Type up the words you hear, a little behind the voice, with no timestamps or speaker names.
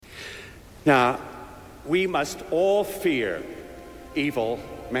Now, we must all fear evil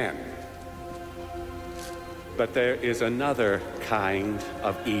men. But there is another kind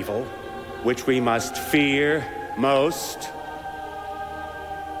of evil which we must fear most,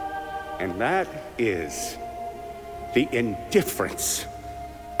 and that is the indifference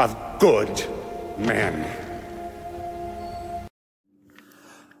of good men.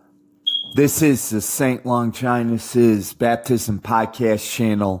 This is the St. Longinus' Baptism Podcast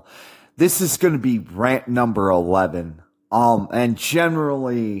channel. This is going to be rant number 11. And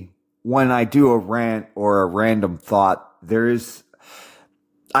generally, when I do a rant or a random thought,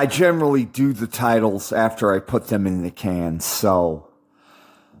 I generally do the titles after I put them in the can. So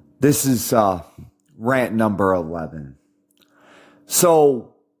this is rant number 11.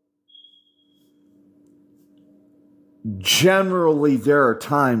 So generally, there are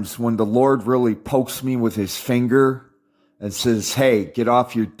times when the Lord really pokes me with his finger and says, hey, get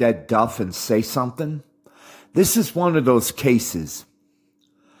off your dead duff and say something. This is one of those cases.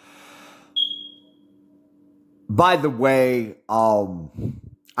 By the way, I'm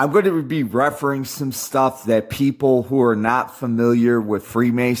going to be referring some stuff that people who are not familiar with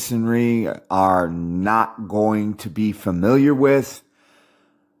Freemasonry are not going to be familiar with.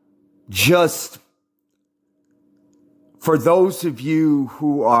 Just for those of you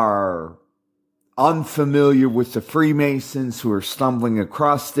who are unfamiliar with the Freemasons, who are stumbling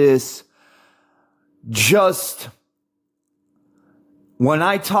across this, just when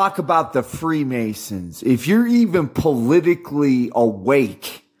I talk about the Freemasons, if you're even politically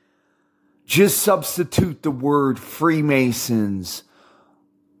awake, just substitute the word Freemasons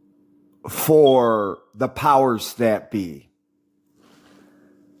for the powers that be.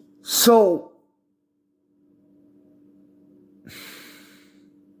 So,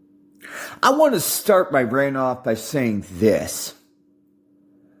 I want to start my rant off by saying this.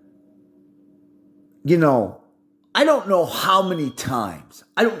 You know, I don't know how many times,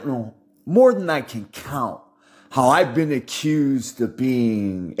 I don't know, more than I can count, how I've been accused of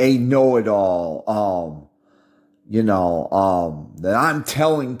being a know-it-all, that I'm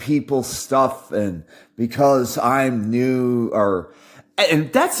telling people stuff and because I'm new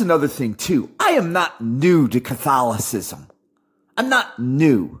and that's another thing too. I am not new to Catholicism. I'm not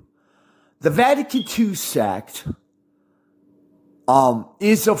new. The Vatican II sect,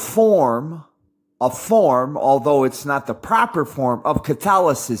 is a form, although it's not the proper form, of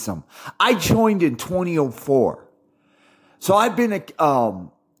Catholicism. I joined in 2004. So I've been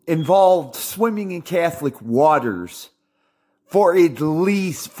involved swimming in Catholic waters for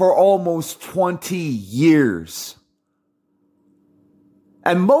almost 20 years.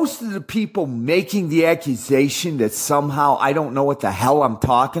 And most of the people making the accusation that somehow I don't know what the hell I'm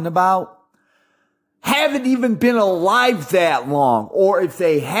talking about haven't even been alive that long. Or if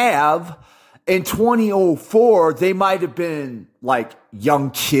they have, in 2004, they might have been like young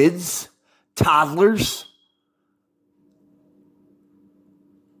kids, toddlers.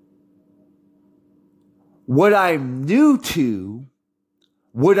 What I'm new to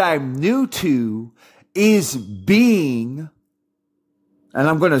is being, and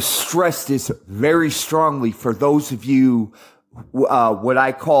I'm going to stress this very strongly for those of you, what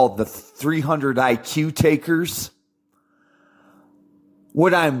I call the 300 IQ takers.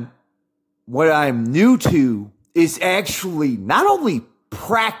 What I'm new to is actually not only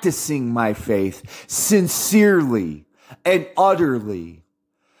practicing my faith sincerely and utterly,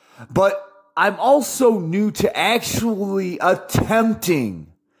 but I'm also new to actually attempting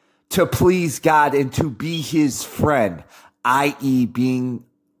to please God and to be his friend, i.e. being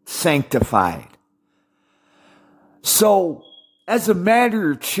sanctified. So, as a matter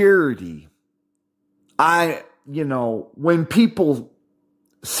of charity, when people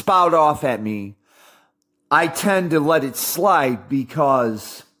spout off at me, I tend to let it slide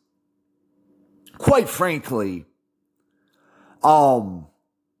because, quite frankly, we're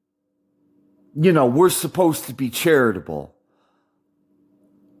supposed to be charitable.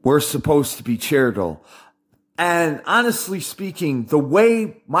 And honestly speaking, the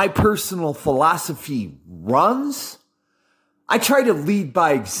way my personal philosophy runs, I try to lead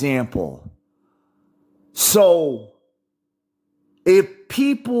by example. So, if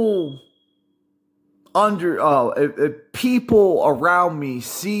people around me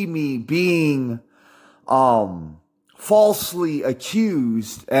see me being falsely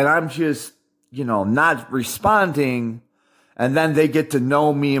accused and I'm just, not responding, and then they get to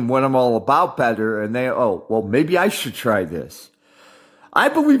know me and what I'm all about better, and maybe I should try this. I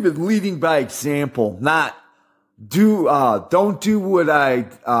believe in leading by example, not don't do what I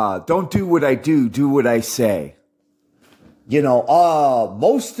do what I say.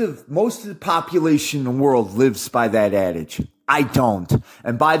 most of the population in the world lives by that adage. I don't.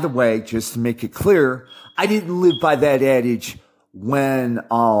 And by the way, just to make it clear, I didn't live by that adage when,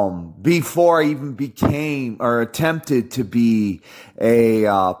 before I even became or attempted to be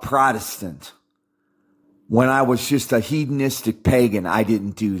a, Protestant. When I was just a hedonistic pagan, I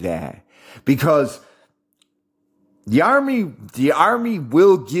didn't do that. Because the army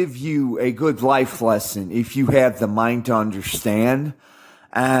will give you a good life lesson if you have the mind to understand.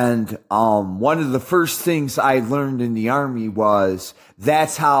 And one of the first things I learned in the army was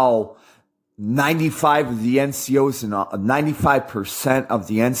that's how 95% of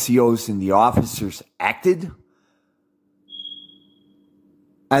the NCOs and the officers acted.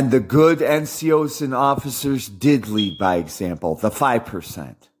 And the good NCOs and officers did lead by example, the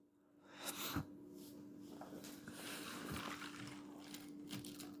 5%.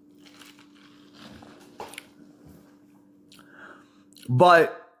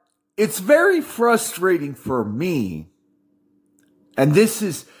 But it's very frustrating for me, and this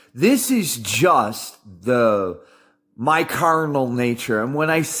is just my carnal nature. And when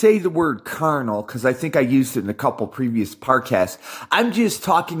I say the word carnal, because I think I used it in a couple previous podcasts, I'm just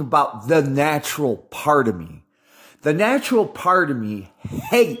talking about the natural part of me. The natural part of me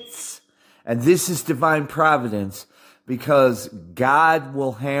hates, and this is divine providence, because God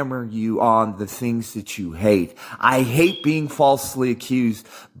will hammer you on the things that you hate. I hate being falsely accused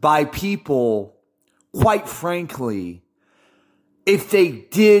by people, quite frankly, if they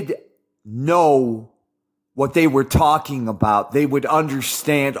did know what they were talking about, they would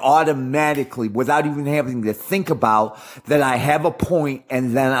understand automatically without even having to think about that I have a point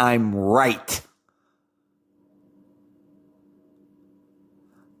and then I'm right.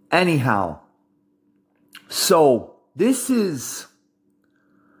 Anyhow, so this is,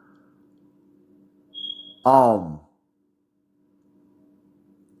 the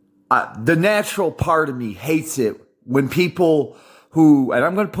natural part of me hates it when people who, and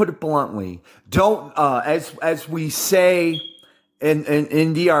I'm going to put it bluntly, don't, as we say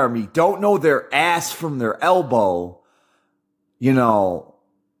in the army, don't know their ass from their elbow,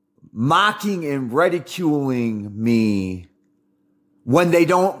 mocking and ridiculing me when they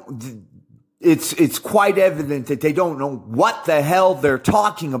don't. It's quite evident that they don't know what the hell they're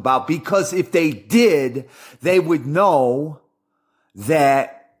talking about, because if they did, they would know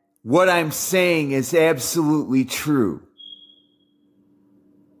that what I'm saying is absolutely true.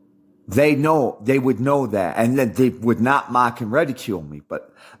 They would know that, and that they would not mock and ridicule me.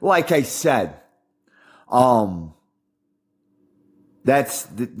 But like I said, that's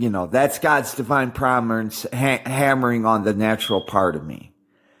God's divine providence hammering on the natural part of me.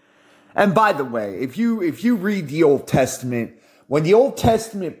 And by the way, if you read the Old Testament, when the Old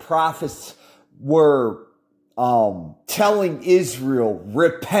Testament prophets were telling Israel,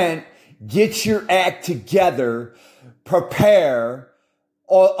 repent, get your act together, prepare,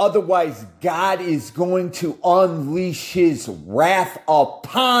 or otherwise God is going to unleash his wrath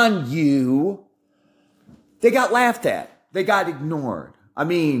upon you, they got laughed at. They got ignored. I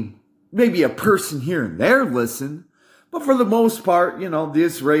mean, maybe a person here and there listened. But for the most part, the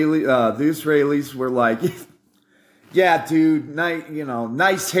Israelis were like, yeah, dude,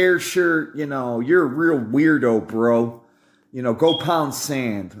 nice hair shirt, you're a real weirdo, bro. Go pound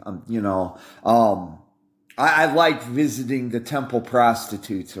sand. I like visiting the temple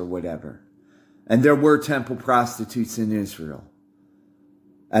prostitutes or whatever. And there were temple prostitutes in Israel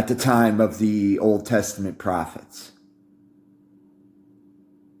at the time of the Old Testament prophets.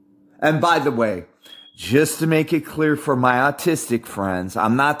 And by the way, just to make it clear for my autistic friends,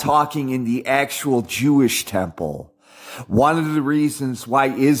 I'm not talking in the actual Jewish temple. One of the reasons why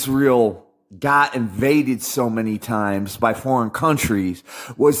Israel got invaded so many times by foreign countries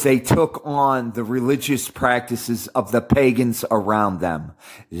was they took on the religious practices of the pagans around them.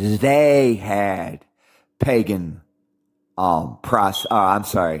 They had pagan, temple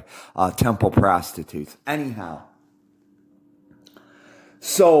prostitutes. Anyhow.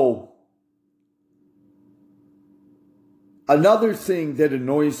 So, another thing that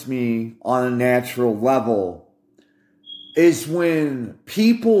annoys me on a natural level is when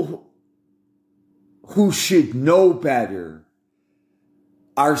people who should know better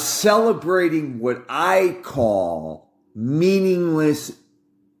are celebrating what I call the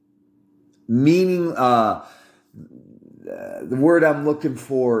word I'm looking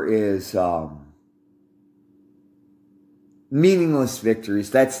for is meaningless victories.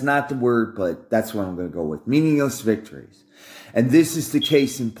 That's not the word, but that's what I'm going to go with. Meaningless victories. And this is the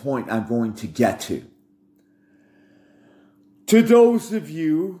case in point I'm going to get to. To those of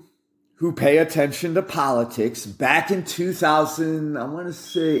you who pay attention to politics, back in 2000, I want to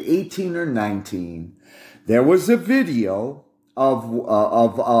say 18 or 19, there was a video of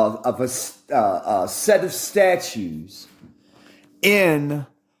a set of statues in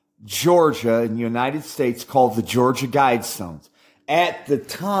Georgia, in the United States, called the Georgia Guidestones. At the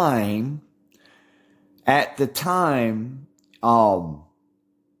time, it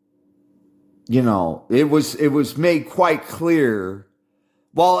was made quite clear.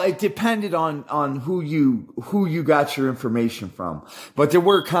 Well, it depended on who you got your information from. But there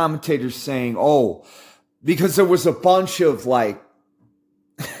were commentators saying, because there was a bunch of like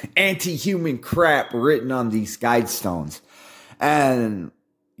anti-human crap written on these guidestones. And,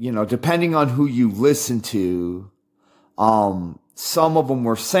 depending on who you listen to, some of them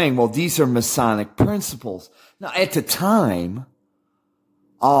were saying, well, these are Masonic principles. Now, at the time,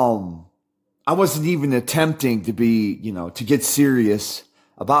 I wasn't even attempting to be, to get serious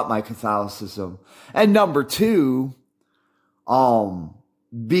about my Catholicism. And number two,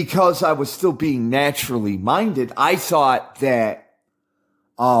 because I was still being naturally minded, I thought that,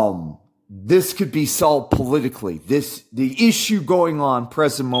 this could be solved politically. The issue going on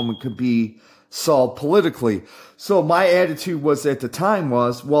present moment could be solved politically. So my attitude was at the time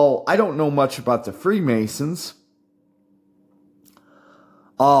was, well, I don't know much about the Freemasons.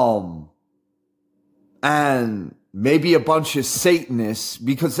 And maybe a bunch of Satanists,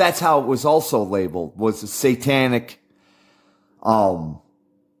 because that's how it was also labeled, was a satanic, the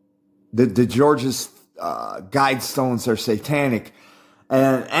Georgia's, guidestones are satanic.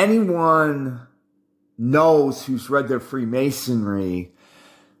 And anyone knows who's read their Freemasonry,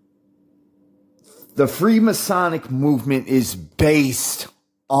 the Freemasonic movement is based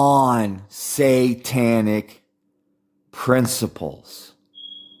on satanic principles.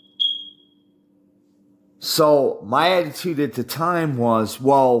 So my attitude at the time was,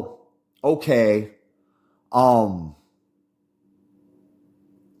 well, okay,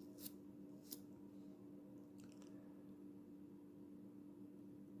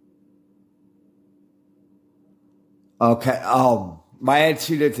 my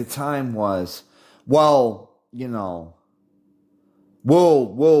attitude at the time was, well, we'll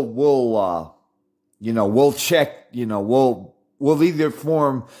check, we'll either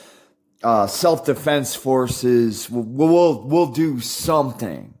form self-defense forces, we'll do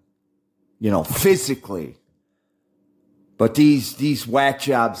something, physically. But these whack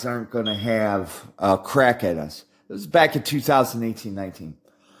jobs aren't going to have a crack at us. This was back in 2018-19.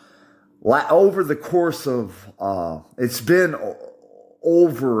 Over the course of, it's been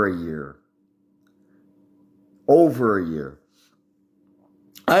over a year.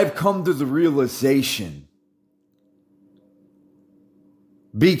 I've come to the realization,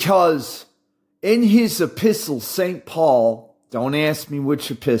 because in his epistle, St. Paul, don't ask me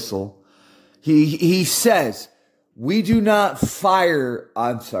which epistle, he says, we do not fight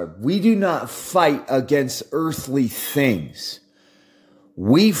against earthly things.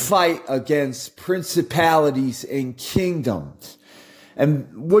 We fight against principalities and kingdoms.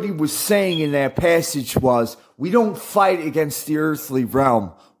 And what he was saying in that passage was, we don't fight against the earthly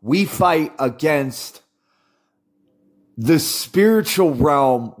realm. We fight against the spiritual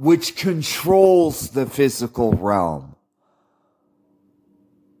realm, which controls the physical realm.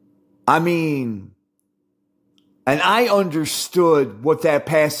 And I understood what that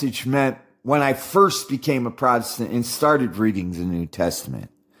passage meant when I first became a Protestant and started reading the New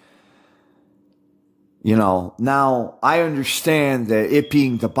Testament. Now I understand that it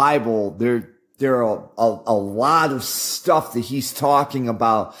being the Bible, there are a lot of stuff that he's talking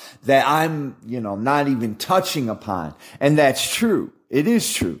about that I'm, not even touching upon. And that's true. It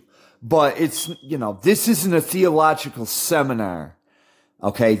is true. But it's, this isn't a theological seminar.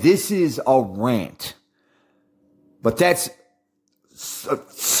 Okay. This is a rant. But that's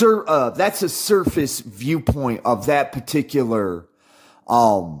a surface viewpoint of that particular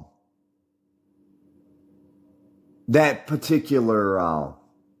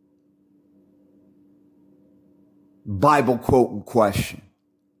Bible quote in question.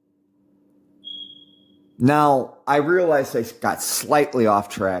 Now, I realized I got slightly off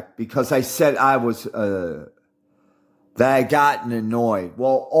track because I said I was, that I had gotten annoyed.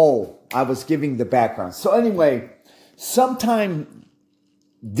 Well, I was giving the background. So anyway, sometime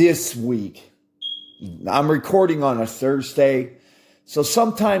this week, I'm recording on a Thursday. So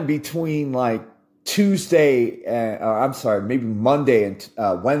sometime between like Tuesday, maybe Monday and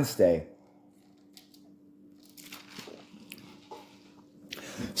Wednesday,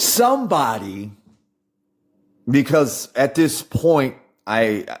 somebody, because at this point,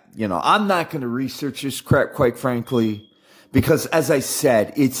 I'm not going to research this crap, quite frankly, Because as I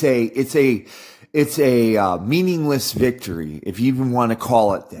said, it's a meaningless victory, if you even want to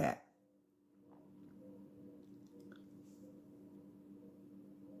call it that.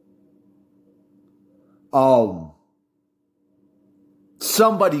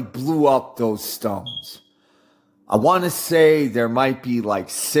 Somebody blew up those stones. I want to say there might be like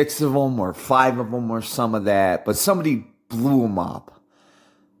 6 of them or 5 of them or some of that, but somebody blew them up.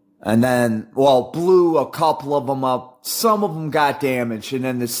 And then, blew a couple of them up. Some of them got damaged, and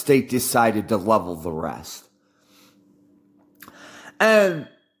then the state decided to level the rest. And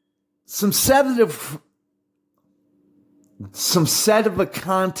some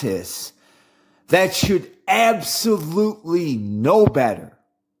sedevacantist that should absolutely know better.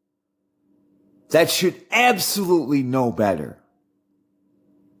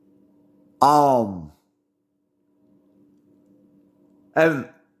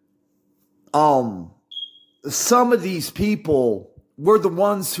 Some of these people were the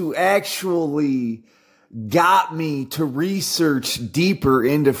ones who actually got me to research deeper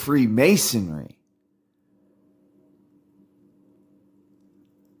into Freemasonry.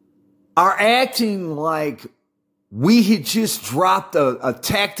 Are acting like we had just dropped a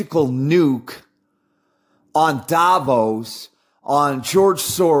tactical nuke on Davos, on George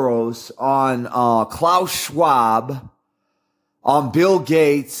Soros, on Klaus Schwab, on Bill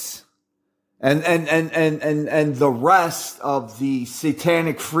Gates, and the rest of the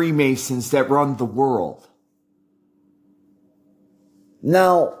satanic Freemasons that run the world.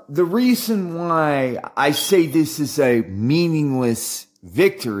 Now, the reason why I say this is a meaningless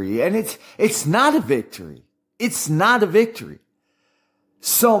victory, and it's not a victory. It's not a victory.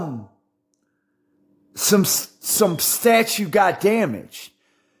 Some statue got damaged.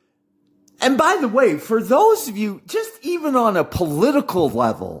 And by the way, for those of you, just even on a political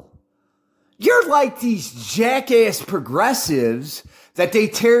level, you're like these jackass progressives that they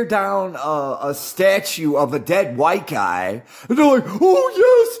tear down a statue of a dead white guy, and they're like,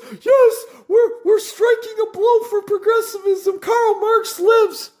 oh yes, we're striking a blow for progressivism. Karl Marx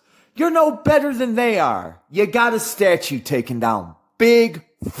lives. You're no better than they are. You got a statue taken down. Big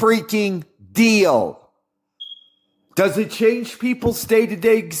freaking deal. Does it change people's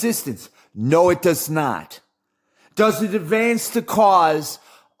day-to-day existence? No, it does not. Does it advance the cause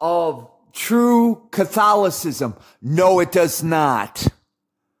of true Catholicism? No, it does not.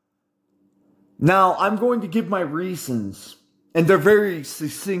 Now, I'm going to give my reasons, and they're very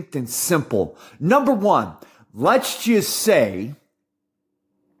succinct and simple. Number one, let's just say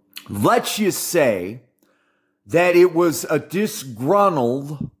that it was a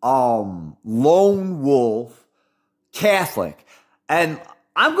disgruntled, lone wolf Catholic. And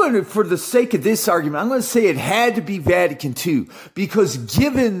I'm going to, for the sake of this argument, I'm going to say it had to be Vatican II, because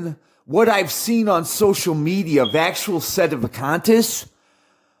given what I've seen on social media of actual sedevacantists,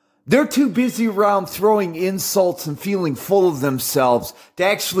 they're too busy around throwing insults and feeling full of themselves to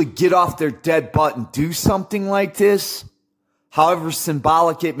actually get off their dead butt and do something like this, however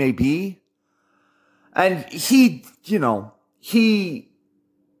symbolic it may be. And he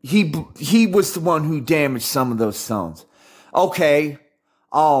was the one who damaged some of those stones. Okay.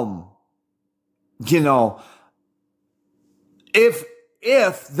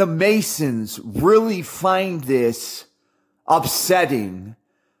 If the Masons really find this upsetting,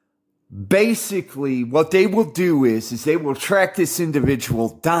 basically what they will do is they will track this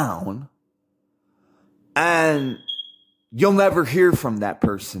individual down, and you'll never hear from that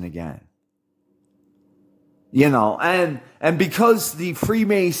person again. And because the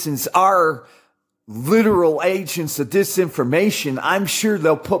Freemasons are literal agents of disinformation, I'm sure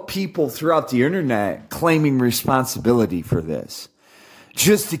they'll put people throughout the internet claiming responsibility for this,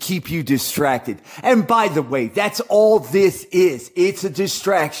 just to keep you distracted. And by the way, that's all this is. It's a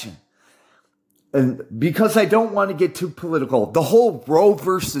distraction. And because I don't want to get too political, the whole Roe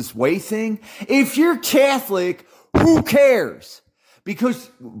versus Wade thing, if you're Catholic, who cares? Because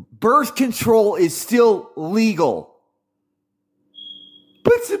birth control is still legal.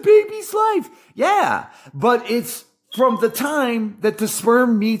 But it's a baby's life. Yeah, but it's from the time that the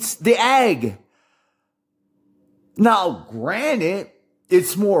sperm meets the egg. Now, granted,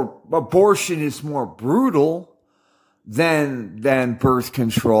 abortion is more brutal than birth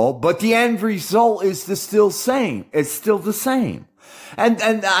control, but the end result is still same. It's still the same.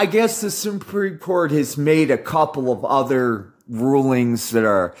 And I guess the Supreme Court has made a couple of other rulings that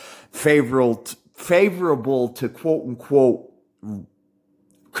are favorable to quote unquote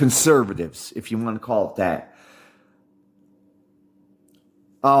conservatives, if you want to call it that.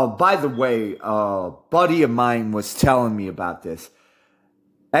 By the way, a buddy of mine was telling me about this.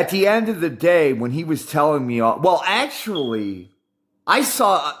 At the end of the day, when he was telling me, well, actually, I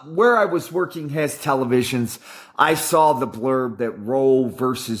saw where I was working has televisions. I saw the blurb that Roe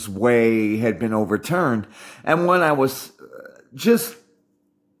versus Wade had been overturned. And when I was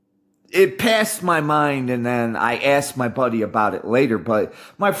it passed my mind, and then I asked my buddy about it later. But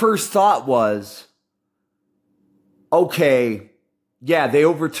my first thought was, okay, yeah, they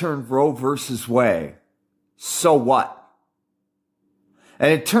overturned Roe versus Wade. So what?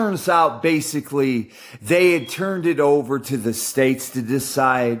 And it turns out basically they had turned it over to the states to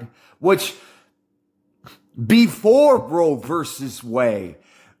decide, which before Roe versus Wade,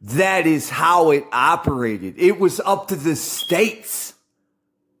 that is how it operated. It was up to the states.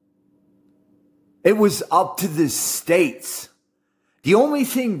 It was up to the states. The only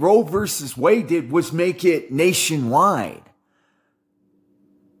thing Roe versus Wade did was make it nationwide.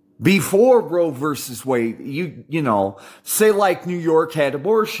 Before Roe versus Wade, you know, say like New York had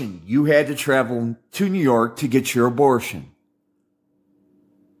abortion. You had to travel to New York to get your abortion.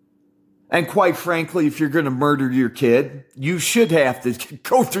 And quite frankly, if you're going to murder your kid, you should have to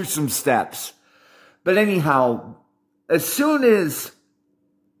go through some steps. But anyhow, as soon as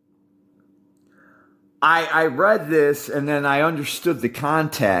I read this and then I understood the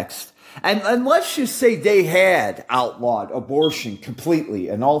context, and let's just say they had outlawed abortion completely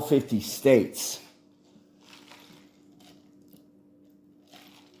in all 50 states.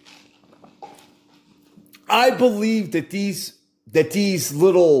 I believe that these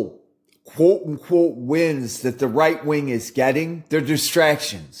little quote unquote wins that the right wing is getting, they're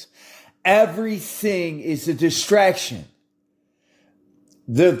distractions. Everything is a distraction.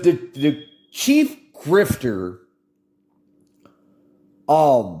 The chief grifter,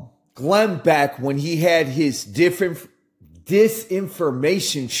 Glenn Beck, when he had his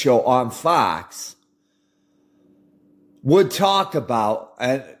disinformation show on Fox, would talk about,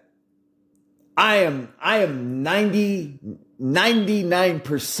 and I am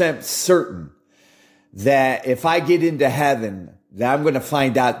 99% certain that if I get into heaven, that I'm going to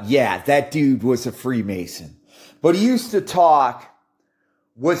find out, yeah, that dude was a Freemason. But he used to talk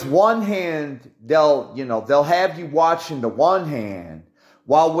with one hand, they'll have you watching the one hand,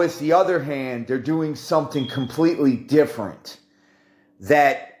 while with the other hand, they're doing something completely different.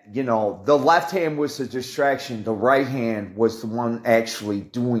 That, the left hand was a distraction. The right hand was the one actually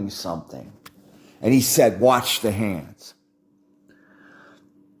doing something. And he said, watch the hands.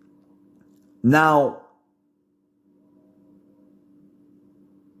 Now,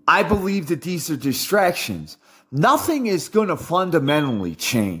 I believe that these are distractions. Nothing is going to fundamentally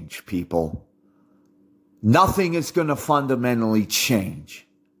change, people. Nothing is going to fundamentally change.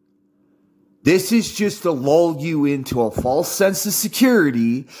 This is just to lull you into a false sense of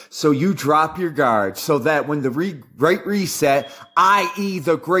security so you drop your guard, so that when the Great Reset, i.e.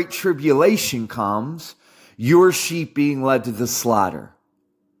 the Great Tribulation comes, your sheep being led to the slaughter.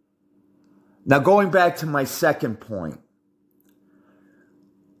 Now going back to my second point.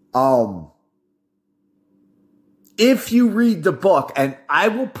 If you read the book, and I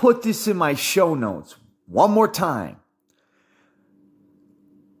will put this in my show notes one more time.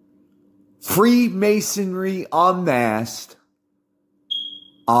 Freemasonry Unmasked,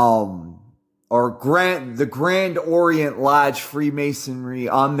 the Grand Orient Lodge Freemasonry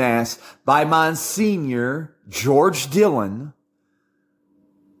Unmasked by Monsignor George Dillon.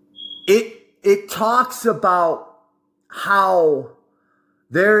 It talks about how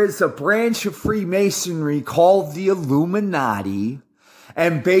there is a branch of Freemasonry called the Illuminati,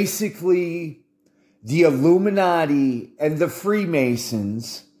 and basically the Illuminati and the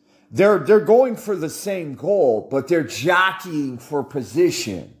Freemasons, they're going for the same goal, but they're jockeying for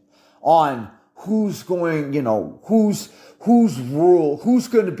position on who's going, who's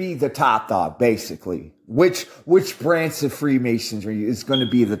going to be the top dog, basically. Which branch of Freemasonry is going to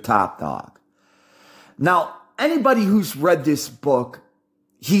be the top dog. Now, anybody who's read this book,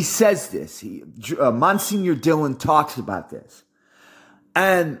 he says this. Monsignor Dillon talks about this.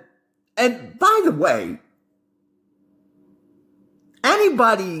 And by the way,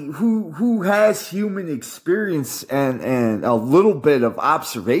 anybody who has human experience and a little bit of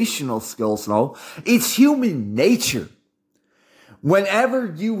observational skills know it's human nature. Whenever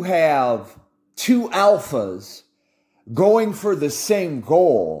you have two alphas going for the same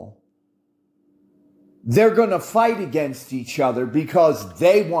goal, they're going to fight against each other because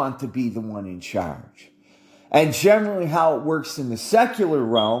they want to be the one in charge. And generally how it works in the secular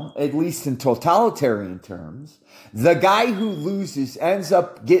realm, at least in totalitarian terms, the guy who loses ends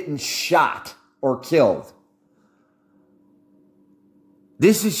up getting shot or killed.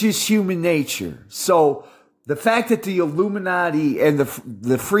 This is just human nature. So the fact that the Illuminati and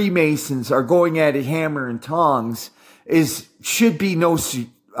the Freemasons are going at it hammer and tongs should be no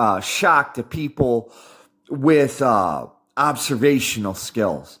shock to people with observational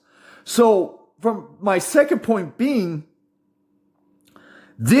skills. So, from my second point being,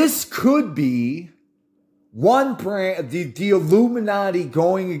 this could be one brand, the Illuminati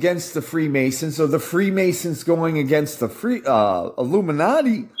going against the Freemasons, or the Freemasons going against the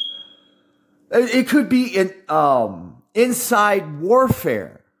Illuminati. It could be an inside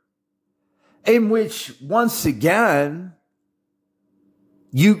warfare, in which, once again,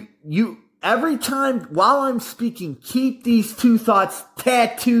 you every time while I'm speaking, keep these two thoughts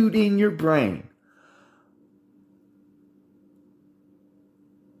tattooed in your brain.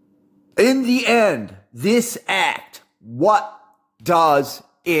 In the end, this act, what does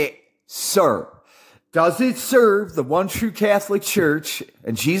it serve? Does it serve the one true Catholic Church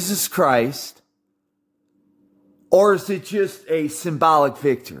and Jesus Christ? Or is it just a symbolic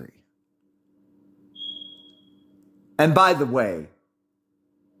victory? And by the way,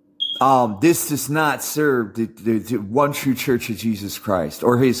 this does not serve the one true Church of Jesus Christ,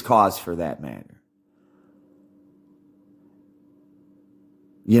 or his cause for that matter.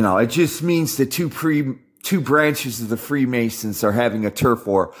 You know, it just means the two branches of the Freemasons are having a turf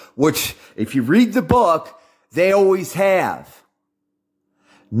war, which, if you read the book, they always have.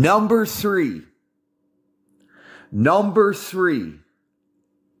 Number three.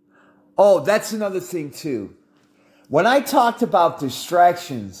 Oh, that's another thing too. When I talked about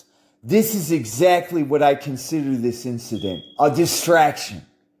distractions, this is exactly what I consider this incident. A distraction.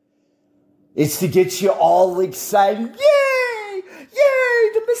 It's to get you all excited. Yay!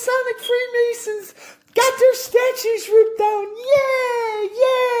 Yay! The Masonic Freemasons got their statues ripped down. Yay!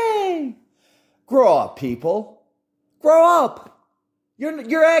 Yay! Grow up, people. Grow up.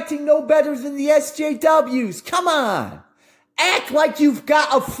 You're acting no better than the SJWs. Come on. Act like you've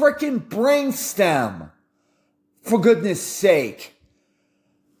got a frickin' brainstem. For goodness sake.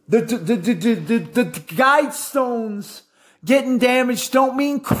 The guide stones getting damaged don't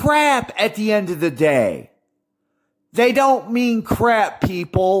mean crap at the end of the day. They don't mean crap,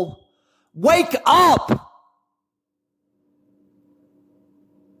 people. Wake up!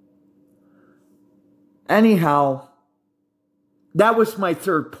 Anyhow, that was my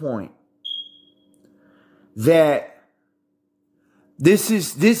third point. That this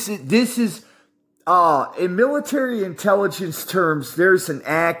is in military intelligence terms, there's an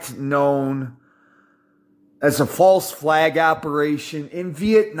act known as a false flag operation. In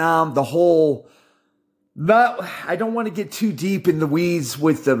Vietnam, I don't want to get too deep in the weeds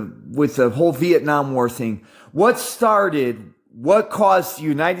with the whole Vietnam War thing. What caused the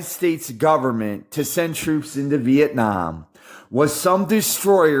United States government to send troops into Vietnam was some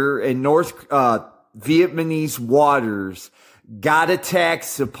destroyer in North Vietnamese waters got attacked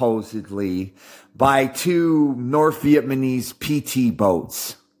supposedly by two North Vietnamese PT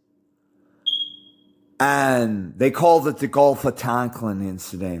boats. And they called it the Gulf of Tonkin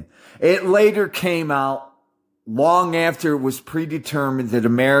incident. It later came out, long after it was predetermined that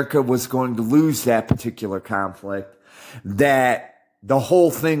America was going to lose that particular conflict, that the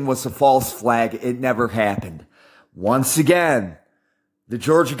whole thing was a false flag. It never happened. Once again, the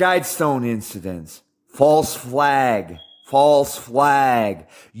Georgia Guidestone incidents, false flag.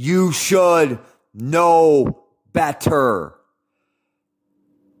 You should know better.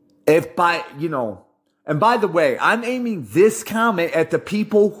 And by the way, I'm aiming this comment at the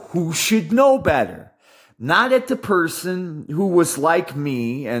people who should know better, not at the person who was like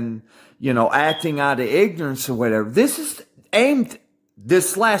me and, acting out of ignorance or whatever. This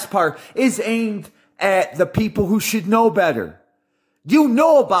last part is aimed at the people who should know better. You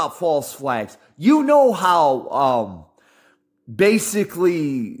know about false flags. You know how,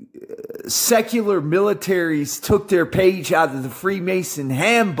 basically secular militaries took their page out of the Freemason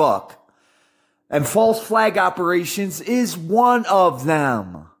handbook. And false flag operations is one of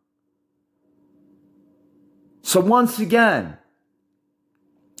them. So once again,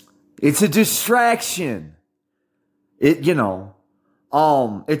 it's a distraction. It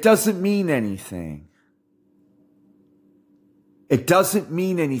doesn't mean anything. It doesn't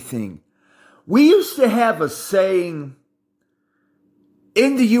mean anything. We used to have a saying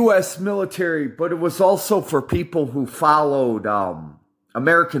in the U.S. military, but it was also for people who followed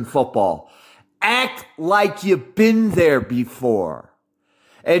American football. Act like you've been there before.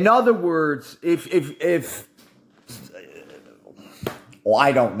 In other words, I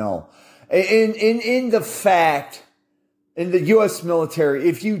don't know. In the fact in the U.S. military,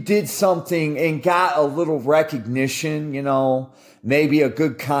 if you did something and got a little recognition, maybe a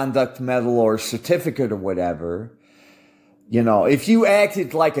good conduct medal or certificate or whatever, if you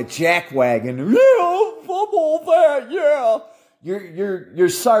acted like a jackwagon, I'm all that, yeah. Your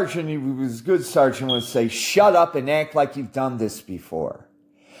sergeant, he was a good sergeant, would say, shut up and act like you've done this before.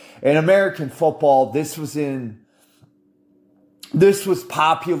 In American football, this was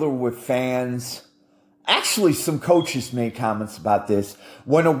popular with fans. Actually, some coaches made comments about this.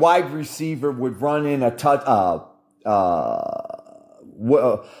 When a wide receiver would run in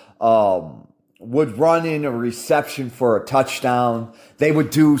would run in a reception for a touchdown, they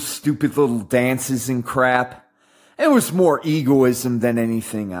would do stupid little dances and crap. It was more egoism than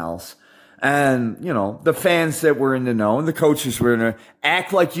anything else. And, the fans that were in the know and the coaches were in the know,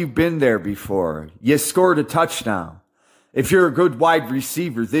 act like you've been there before. You scored a touchdown. If you're a good wide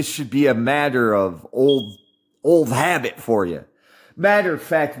receiver, this should be a matter of old habit for you. Matter of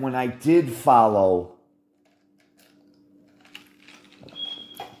fact, when I did follow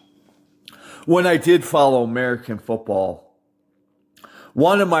American football,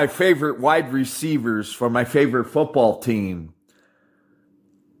 one of my favorite wide receivers for my favorite football team,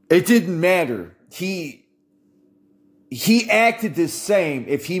 it didn't matter. He acted the same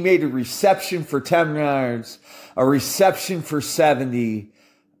if he made a reception for 10 yards, a reception for 70,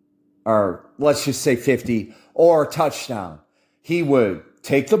 or let's just say 50, or a touchdown. He would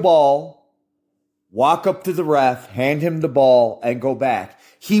take the ball, walk up to the ref, hand him the ball, and go back.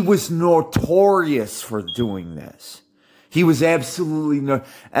 He was notorious for doing this. He was absolutely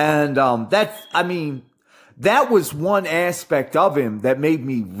that was one aspect of him that made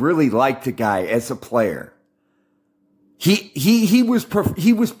me really like the guy as a player. He was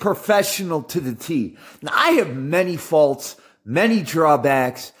professional to the T. Now, I have many faults, many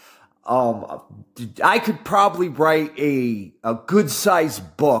drawbacks. I could probably write a good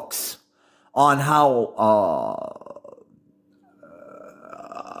sized books on how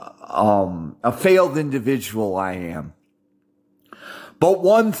a failed individual I am. But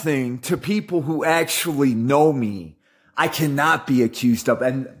one thing, to people who actually know me, I cannot be accused of.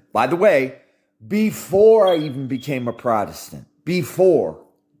 And by the way, before I even became a Protestant,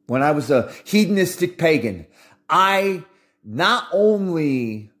 when I was a hedonistic pagan, I not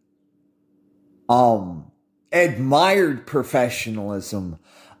only admired professionalism,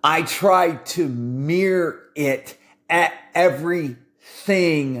 I tried to mirror it at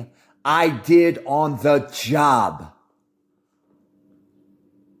everything I did on the job.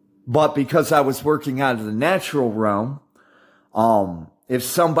 But because I was working out of the natural realm, if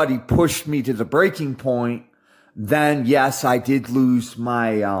somebody pushed me to the breaking point, then yes, I did lose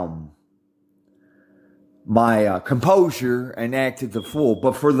my composure and acted the fool.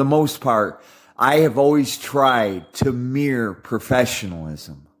 But for the most part, I have always tried to mirror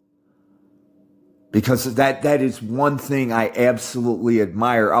professionalism, because that is one thing I absolutely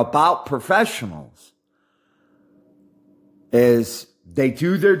admire about professionals, is they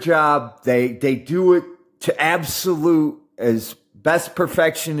do their job. They do it to absolute, as best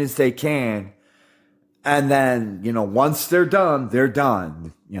perfection as they can. And then, once they're done, they're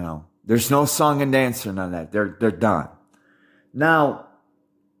done. There's no song and dance or none of that. They're done. Now,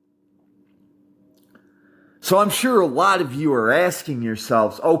 so I'm sure a lot of you are asking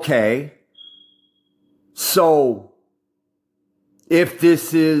yourselves, okay, so if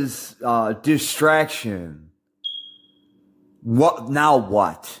this is distraction,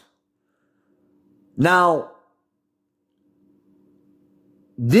 what? Now,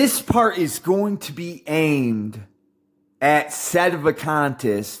 this part is going to be aimed at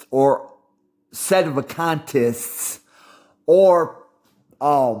sedevacantists or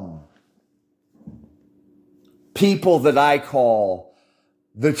people that I call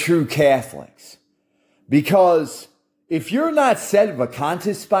the true Catholics. Because if you're not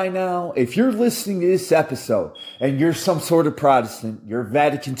sedevacantist by now, if you're listening to this episode and you're some sort of Protestant, you're a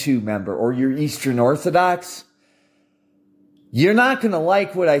Vatican II member, or you're Eastern Orthodox, you're not going to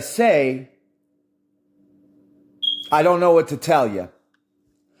like what I say. I don't know what to tell you.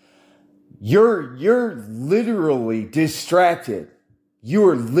 You're literally distracted. You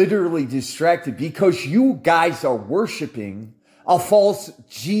are literally distracted because you guys are worshiping a false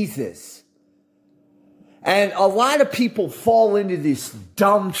Jesus. And a lot of people fall into this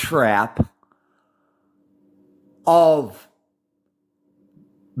dumb trap of,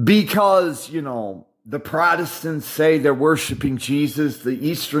 because, the Protestants say they're worshiping Jesus, the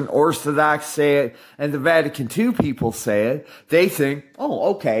Eastern Orthodox say it, and the Vatican II people say it, they think,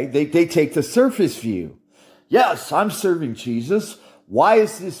 oh, okay, they take the surface view. Yes, I'm serving Jesus. Why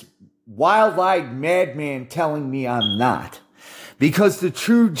is this wild-eyed madman telling me I'm not. Because the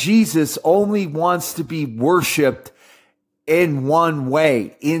true Jesus only wants to be worshiped in one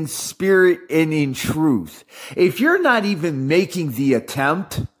way, in spirit and in truth. If you're not even making the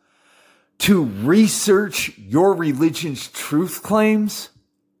attempt to research your religion's truth claims,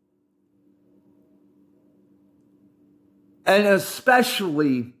 and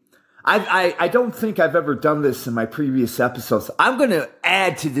especially, I don't think I've ever done this in my previous episodes. I'm going to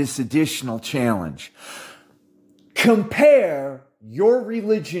add to this additional challenge. Compare your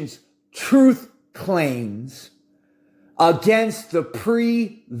religion's truth claims against the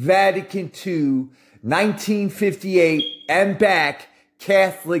pre-Vatican II, 1958 and back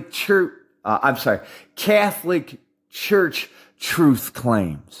Catholic Church truth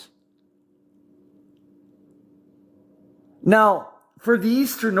claims. Now, for the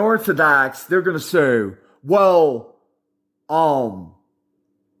Eastern Orthodox, they're going to say, well,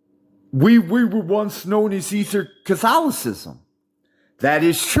 we were once known as Eastern Catholicism. That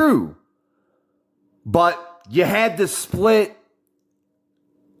is true. But you had the split,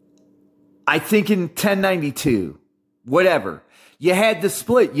 I think in 1092, whatever. You had the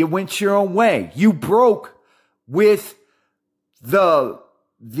split. You went your own way. You broke with the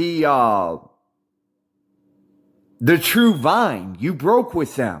true vine. You broke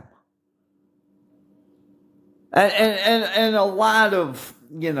with them. And a lot of,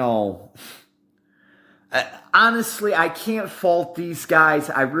 honestly, I can't fault these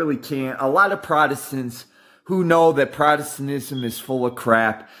guys. I really can't. A lot of Protestants who know that Protestantism is full of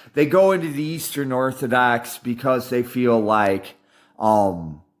crap, they go into the Eastern Orthodox because they feel like,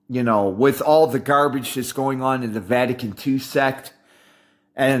 with all the garbage that's going on in the Vatican II sect,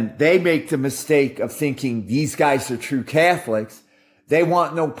 and they make the mistake of thinking these guys are true Catholics, they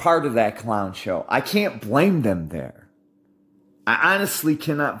want no part of that clown show. I can't blame them there. I honestly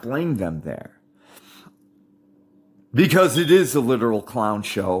cannot blame them there. Because it is a literal clown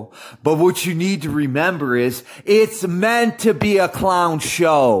show. But what you need to remember is it's meant to be a clown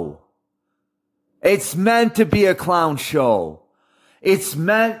show. It's meant to be a clown show. It's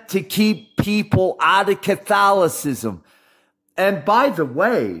meant to keep people out of Catholicism. And by the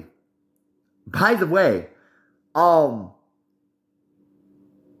way,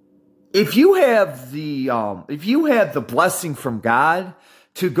 if you have the blessing from God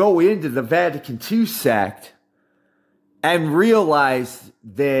to go into the Vatican II sect and realize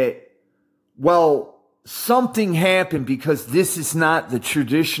that, well, something happened because this is not the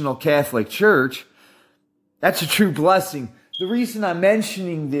traditional Catholic Church, that's a true blessing. The reason I'm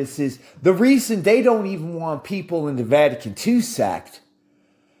mentioning this is the reason they don't even want people in the Vatican II sect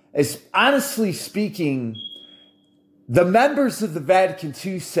is, honestly speaking, the members of the Vatican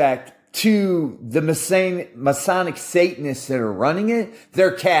II sect to the Masonic Satanists that are running it, they're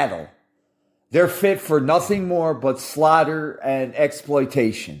cattle. They're fit for nothing more but slaughter and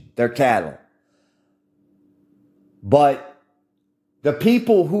exploitation. They're cattle. But the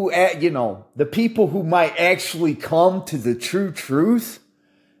people who, might actually come to the true truth,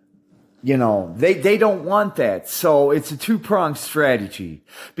 they don't want that. So it's a two-pronged strategy.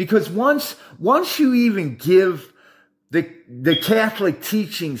 Because once you even give the Catholic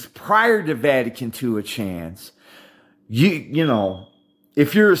teachings prior to Vatican II a chance,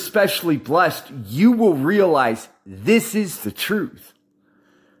 if you're especially blessed, you will realize this is the truth.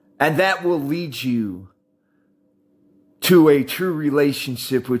 And that will lead you to a true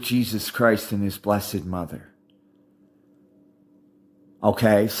relationship with Jesus Christ and his blessed mother.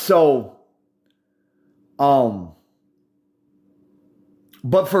 Okay, so, but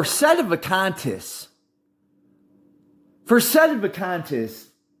for sedevacantists,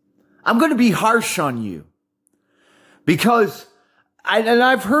 I'm going to be harsh on you. Because,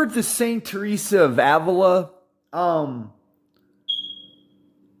 I've heard the Saint Teresa of Avila,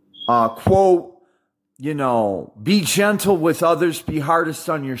 quote, be gentle with others, be hardest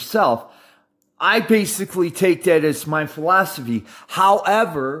on yourself. I basically take that as my philosophy.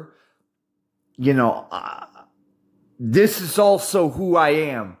 However, this is also who I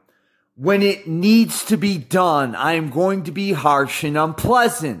am. When it needs to be done, I am going to be harsh and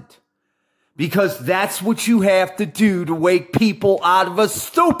unpleasant. Because that's what you have to do to wake people out of a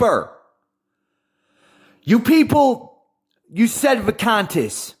stupor. You people, you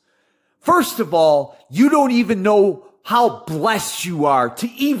sedevacantists, first of all, you don't even know how blessed you are to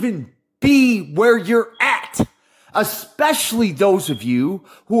even be where you're at. Especially those of you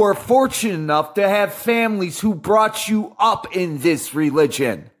who are fortunate enough to have families who brought you up in this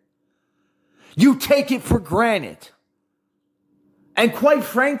religion. You take it for granted. And quite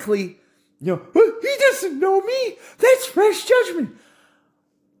frankly, he doesn't know me. That's fresh judgment.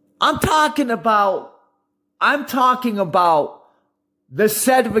 I'm talking about the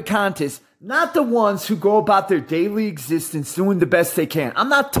sedevacantists, not the ones who go about their daily existence doing the best they can. I'm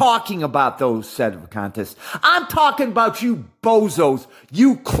not talking about those sedevacantists. I'm talking about you bozos,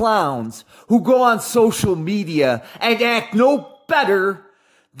 you clowns who go on social media and act no better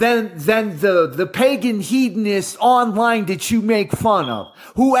than the pagan hedonists online that you make fun of,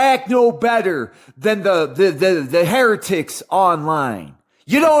 who act no better than the heretics online.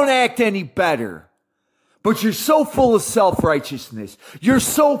 You don't act any better. But you're so full of self-righteousness. You're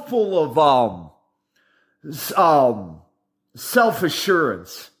so full of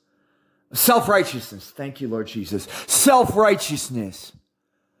self-assurance. Self-righteousness. Thank you, Lord Jesus. Self-righteousness.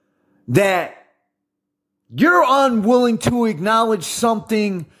 That you're unwilling to acknowledge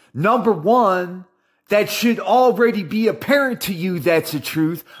something, number one, that should already be apparent to you that's the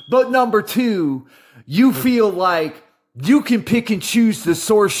truth. But number two, you feel like you can pick and choose the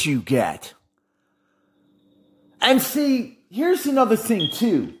source you get. And see, here's another thing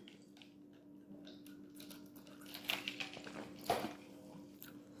too.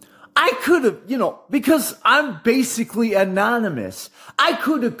 I could have, because I'm basically anonymous, I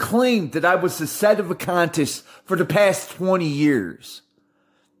could have claimed that I was a sedevacantist for the past 20 years.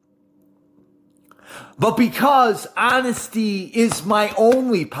 But because honesty is my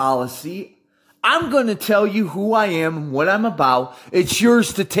only policy, I'm going to tell you who I am and what I'm about. It's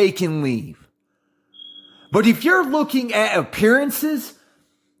yours to take and leave. But if you're looking at appearances,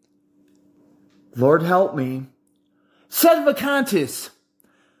 Lord help me, sedevacantists,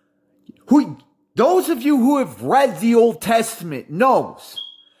 those of you who have read the Old Testament knows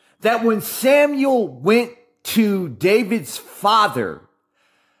that when Samuel went to David's father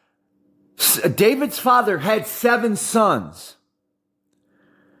had 7 sons.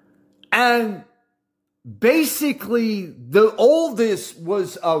 And basically the oldest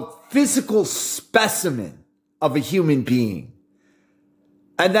was a physical specimen of a human being.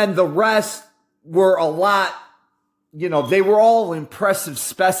 And then the rest were a lot, they were all impressive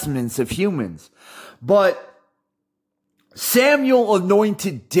specimens of humans. But Samuel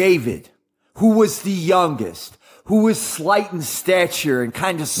anointed David, who was the youngest, who was slight in stature and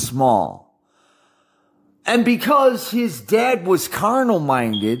kind of small. And because his dad was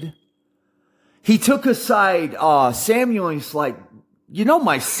carnal-minded, he took aside Samuel and he's like,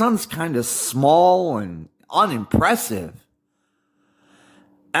 my son's kind of small and unimpressive.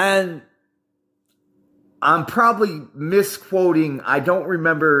 And I'm probably misquoting. I don't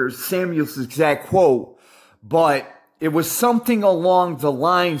remember Samuel's exact quote, but it was something along the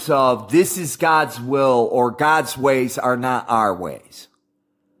lines of, this is God's will, or God's ways are not our ways.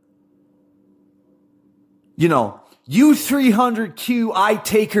 You 300Q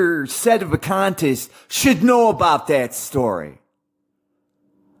I-taker sedevacantist should know about that story.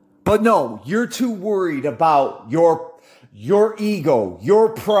 But no, you're too worried about your ego, your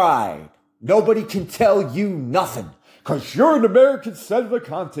pride. Nobody can tell you nothing because you're an American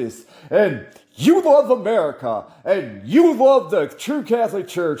sedevacantist and you love America and you love the true Catholic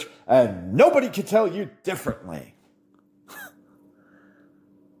Church and nobody can tell you differently.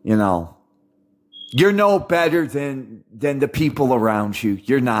 You're no better than the people around you.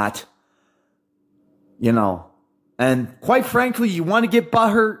 You're not. And quite frankly, you want to get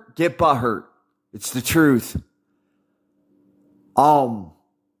butthurt? Get butthurt. It's the truth.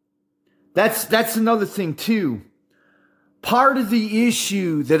 That's another thing too. Part of the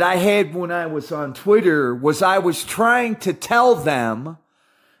issue that I had when I was on Twitter was I was trying to tell them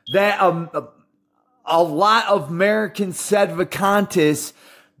that a lot of American sedevacantists,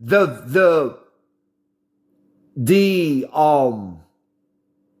 the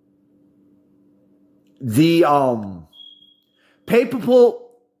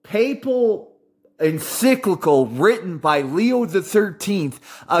papal encyclical written by Leo the 13th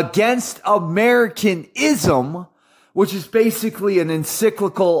against Americanism, which is basically an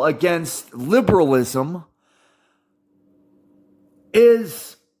encyclical against liberalism,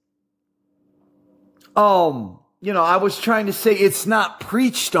 is, I was trying to say it's not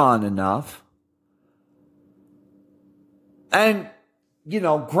preached on enough. And,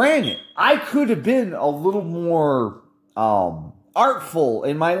 granted, I could have been a little more artful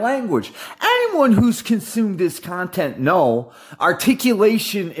in my language. Anyone who's consumed this content know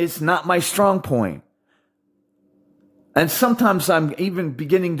articulation is not my strong point. And sometimes I'm even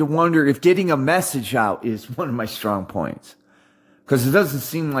beginning to wonder if getting a message out is one of my strong points. Because it doesn't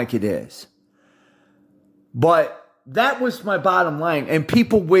seem like it is. But that was my bottom line. And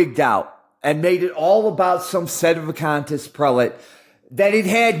people wigged out and made it all about some sedevacantist prelate that it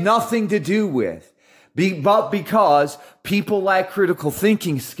had nothing to do with. But because people lack critical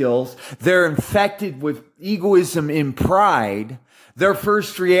thinking skills, they're infected with egoism and pride, their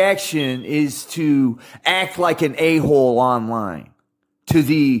first reaction is to act like an a-hole online to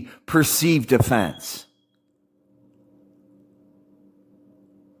the perceived offense.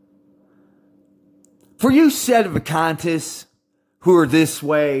 For you sedevacantists who are this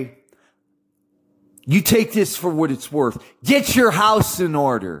way, you take this for what it's worth. Get your house in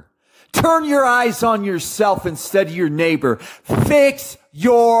order. Turn your eyes on yourself instead of your neighbor. Fix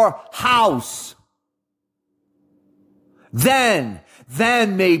your house. Then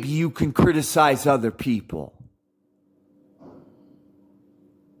maybe you can criticize other people.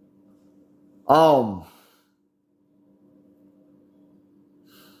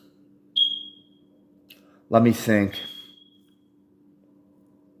 Let me think.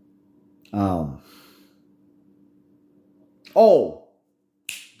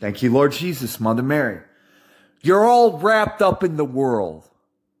 Thank you, Lord Jesus, Mother Mary. You're all wrapped up in the world.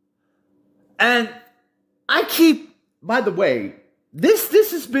 And by the way,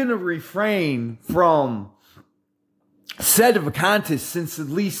 this has been a refrain from sedevacantists since at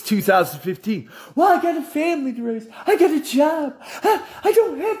least 2015. Well, I got a family to raise. I got a job. I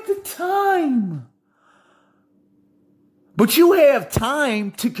don't have the time. But you have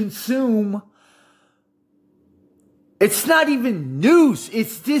time to consume. It's not even news.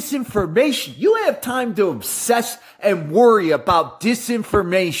 It's disinformation. You have time to obsess and worry about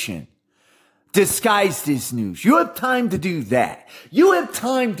disinformation disguised as news. You have time to do that. You have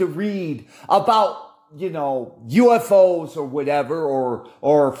time to read about, UFOs or whatever,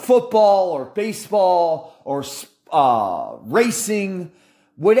 or football or baseball or racing,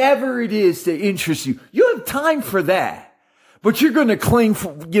 whatever it is that interests you. You have time for that. But you're going to cling,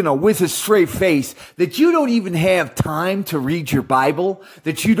 with a straight face that you don't even have time to read your Bible,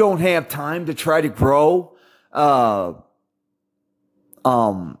 that you don't have time to try to grow,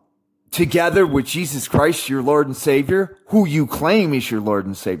 together with Jesus Christ, your Lord and Savior, who you claim is your Lord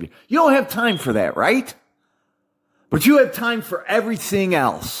and Savior. You don't have time for that, right? But you have time for everything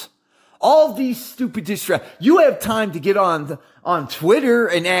else. All these stupid distractions. You have time to get on Twitter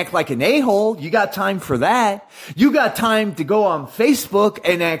and act like an a-hole. You got time for that. You got time to go on Facebook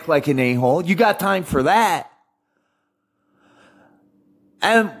and act like an a-hole. You got time for that.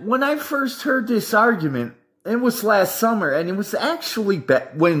 And when I first heard this argument, it was last summer, and it was actually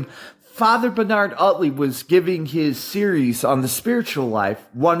when Father Bernard Utley was giving his series on the spiritual life,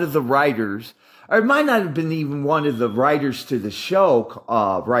 one of the writers, or it might not have been even one of the writers to the show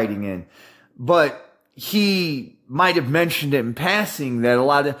writing in, but he might have mentioned it in passing that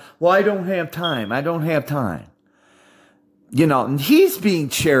I don't have time. I don't have time. And he's being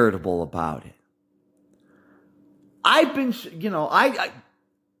charitable about it. I've been,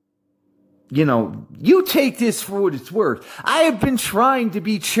 you take this for what it's worth. I have been trying to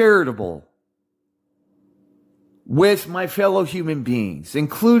be charitable with my fellow human beings,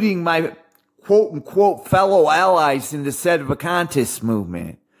 including my quote-unquote fellow allies in the sedevacantist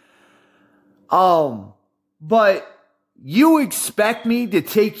movement. But you expect me to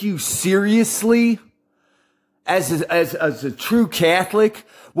take you seriously as a true Catholic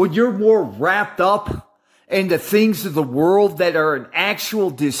when you're more wrapped up in the things of the world that are an actual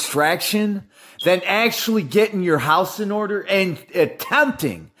distraction than actually getting your house in order and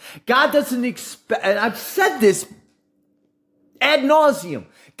attempting. God doesn't expect, and I've said this ad nauseum,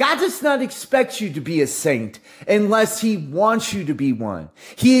 God does not expect you to be a saint unless he wants you to be one.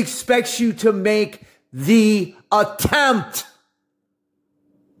 He expects you to make the attempt.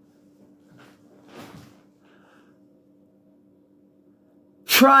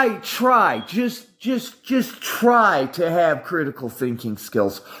 Try. Just try to have critical thinking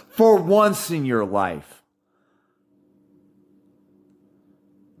skills for once in your life.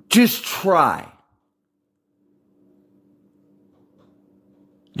 Just try.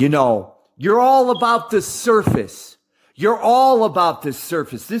 You're all about the surface. You're all about this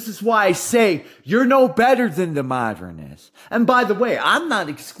surface. This is why I say you're no better than the modernists. And by the way, I'm not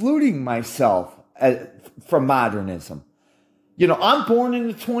excluding myself from modernism. I'm born in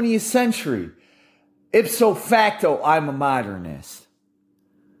the 20th century. Ipso facto, I'm a modernist.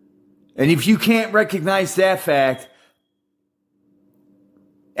 And if you can't recognize that fact,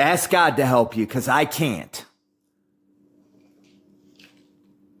 ask God to help you, because I can't.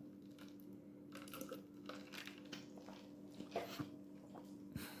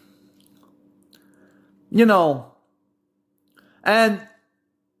 And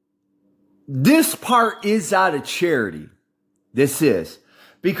this part is out of charity. This is.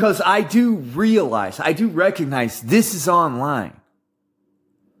 Because I do recognize this is online.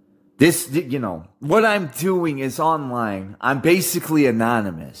 what I'm doing is online. I'm basically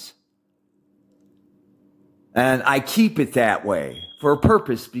anonymous. And I keep it that way for a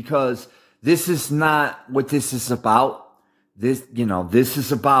purpose, because this is not what this is about. This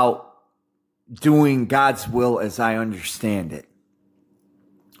is about doing God's will as I understand it.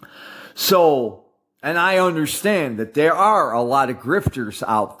 So, and I understand that there are a lot of grifters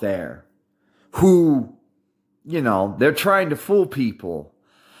out there who, they're trying to fool people.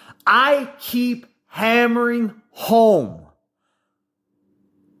 I keep hammering home.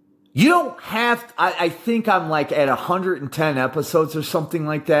 You don't have, I think I'm like at 110 episodes or something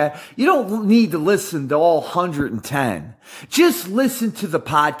like that. You don't need to listen to all 110. Just listen to the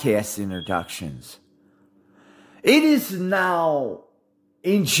podcast introductions. It is now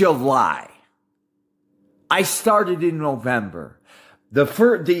in July. I started in November. The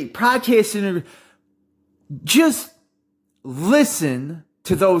podcast interview, just listen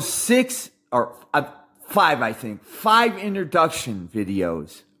to those 5 introduction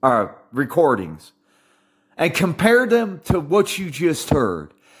videos or recordings, and compare them to what you just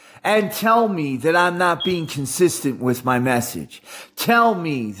heard, and tell me that I'm not being consistent with my message. Tell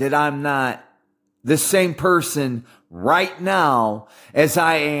me that I'm not the same person right now as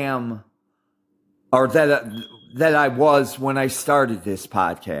I am, or that I was when I started this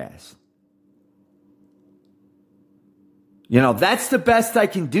podcast. That's the best I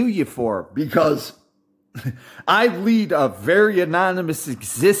can do you for, because I lead a very anonymous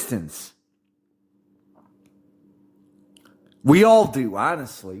existence. We all do,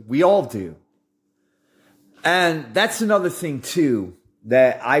 honestly. We all do. And that's another thing, too,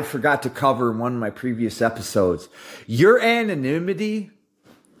 that I forgot to cover in one of my previous episodes. Your anonymity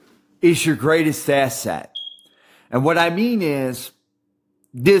is your greatest asset. And what I mean is,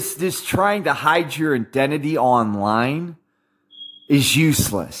 this trying to hide your identity online is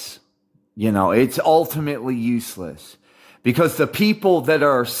useless. It's ultimately useless, because the people that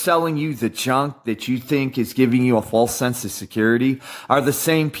are selling you the junk that you think is giving you a false sense of security are the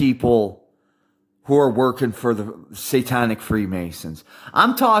same people who are working for the satanic Freemasons.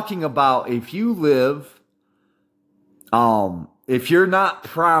 I'm talking about if you live, if you're not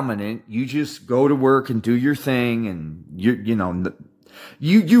prominent, you just go to work and do your thing, and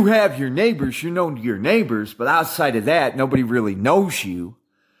you have your neighbors, you're known to your neighbors, but outside of that, nobody really knows you.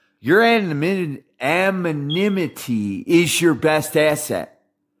 Your anonymity is your best asset.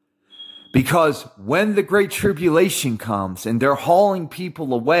 Because when the Great Tribulation comes and they're hauling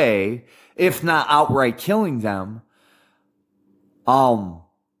people away, if not outright killing them,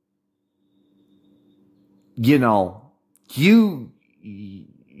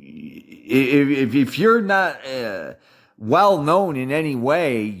 if you're not well known in any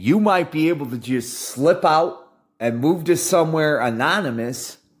way, you might be able to just slip out and move to somewhere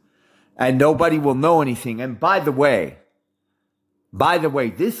anonymous, and nobody will know anything. And by the way,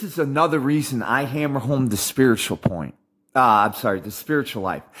 this is another reason I hammer home the spiritual point. The spiritual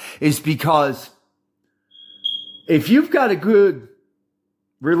life is because if you've got a good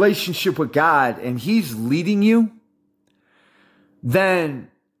relationship with God and He's leading you,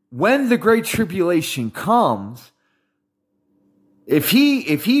 then when the Great Tribulation comes, if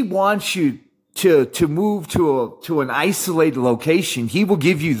He wants you to move to an isolated location, He will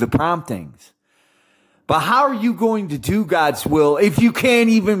give you the promptings. But how are you going to do God's will if you can't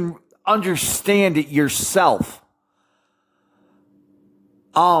even understand it yourself?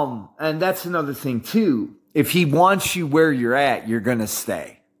 And that's another thing too. If He wants you where you're at, you're going to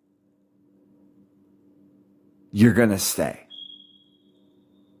stay. You're going to stay.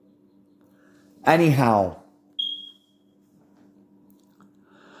 Anyhow,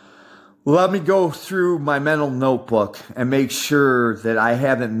 let me go through my mental notebook and make sure that I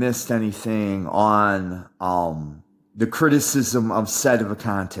haven't missed anything on the criticism of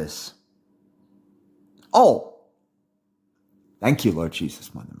Sedevacantists. Oh, thank you, Lord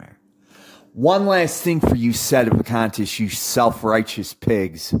Jesus, Mother Mary. One last thing for you Sedevacantists, you self-righteous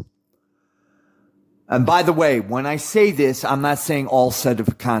pigs. And by the way, when I say this, I'm not saying all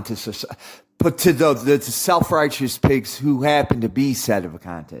Sedevacantists are, but to the self-righteous pigs who happen to be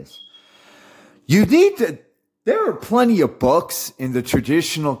Sedevacantists. There are plenty of books in the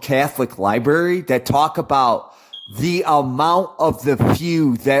traditional Catholic library that talk about the amount of the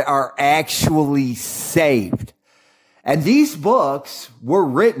few that are actually saved. And these books were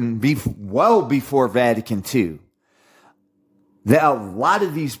written well before Vatican II. A lot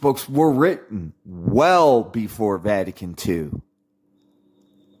of these books were written well before Vatican II.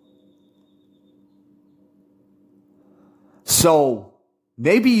 So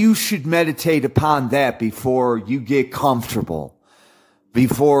maybe you should meditate upon that before you get comfortable.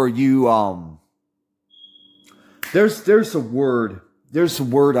 before you, there's a word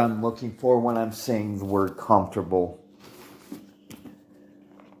I'm looking for when I'm saying the word comfortable.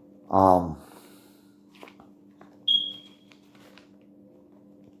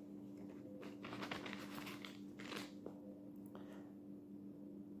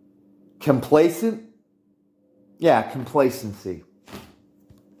 Complacent? Yeah, complacency.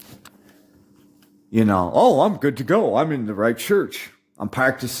 I'm good to go. I'm in the right church. I'm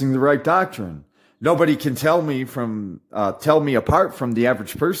practicing the right doctrine. Nobody can tell me apart from the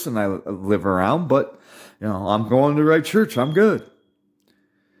average person I live around, but, I'm going to the right church. I'm good.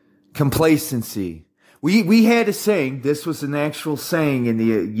 Complacency. We had a saying, this was an actual saying in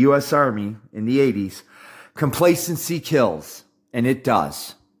the U.S. Army in the 80s. Complacency kills, and it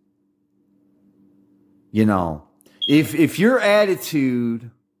does. If your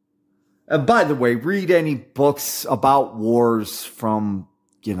attitude, and by the way, read any books about wars from,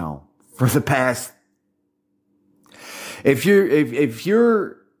 for the past. If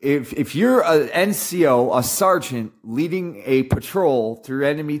you're an NCO, a sergeant leading a patrol through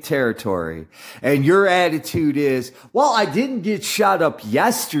enemy territory, and your attitude is, well, I didn't get shot up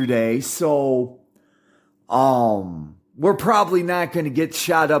yesterday, so, we're probably not going to get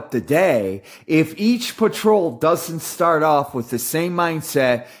shot up today. If each patrol doesn't start off with the same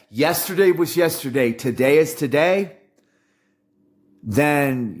mindset, yesterday was yesterday, today is today,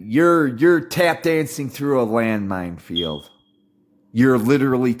 then you're tap dancing through a landmine field. You're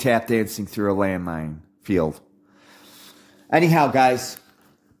literally tap dancing through a landmine field. Anyhow, guys,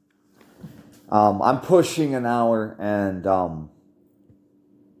 I'm pushing an hour, and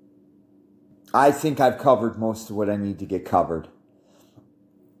I think I've covered most of what I need to get covered.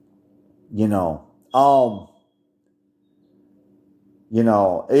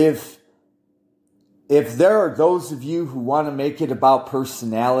 If there are those of you who want to make it about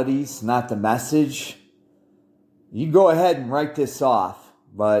personalities, not the message, you go ahead and write this off.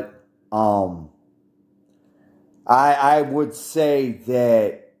 But I would say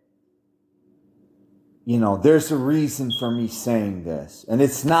that, there's a reason for me saying this. And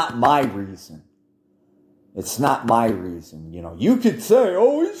it's not my reason. It's not my reason. You could say,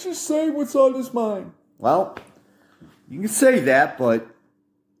 oh, he's just saying what's on his mind. Well, you can say that, but,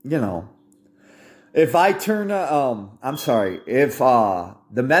 if I turn, if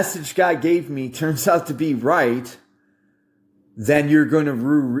the message God gave me turns out to be right, then you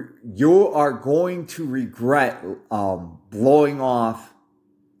are going to regret blowing off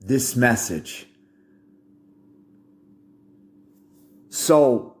this message.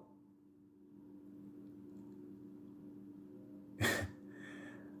 So,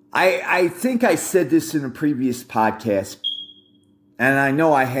 I think I said this in a previous podcast, and I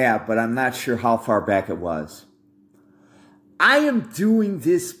know I have, but I'm not sure how far back it was. I am doing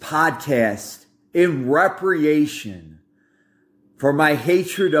this podcast in reparation for my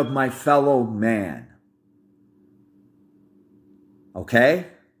hatred of my fellow man. Okay?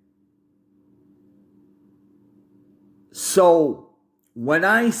 So, when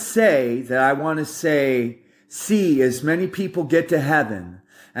I say that I want to see as many people get to heaven,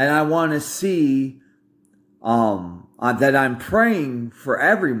 and I want to see that I'm praying for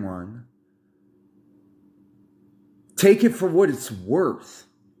everyone, take it for what it's worth.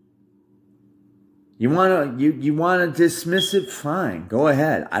 You want to dismiss it? Fine. Go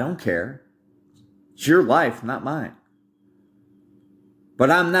ahead. I don't care. It's your life, not mine. But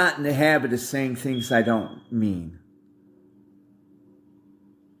I'm not in the habit of saying things I don't mean.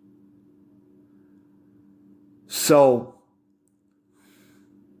 So,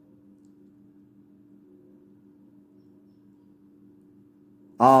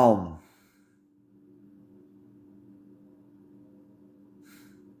 I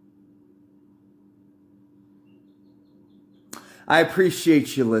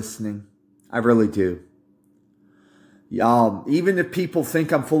appreciate you listening. I really do. Even if people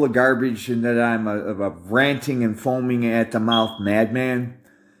think I'm full of garbage and that I'm a ranting and foaming at the mouth madman,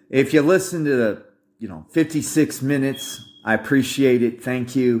 if you listen to the 56 minutes, I appreciate it.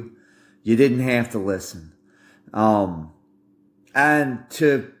 Thank you. You didn't have to listen. And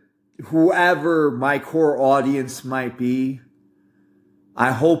to whoever my core audience might be,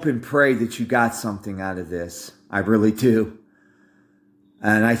 I hope and pray that you got something out of this. I really do.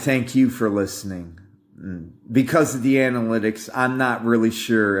 And I thank you for listening. Because of the analytics, I'm not really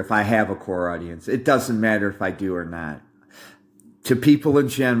sure if I have a core audience. It doesn't matter if I do or not. To people in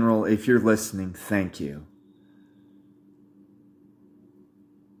general, if you're listening, thank you.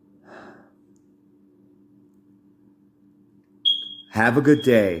 Have a good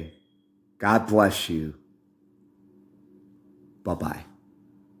day. God bless you. Bye-bye.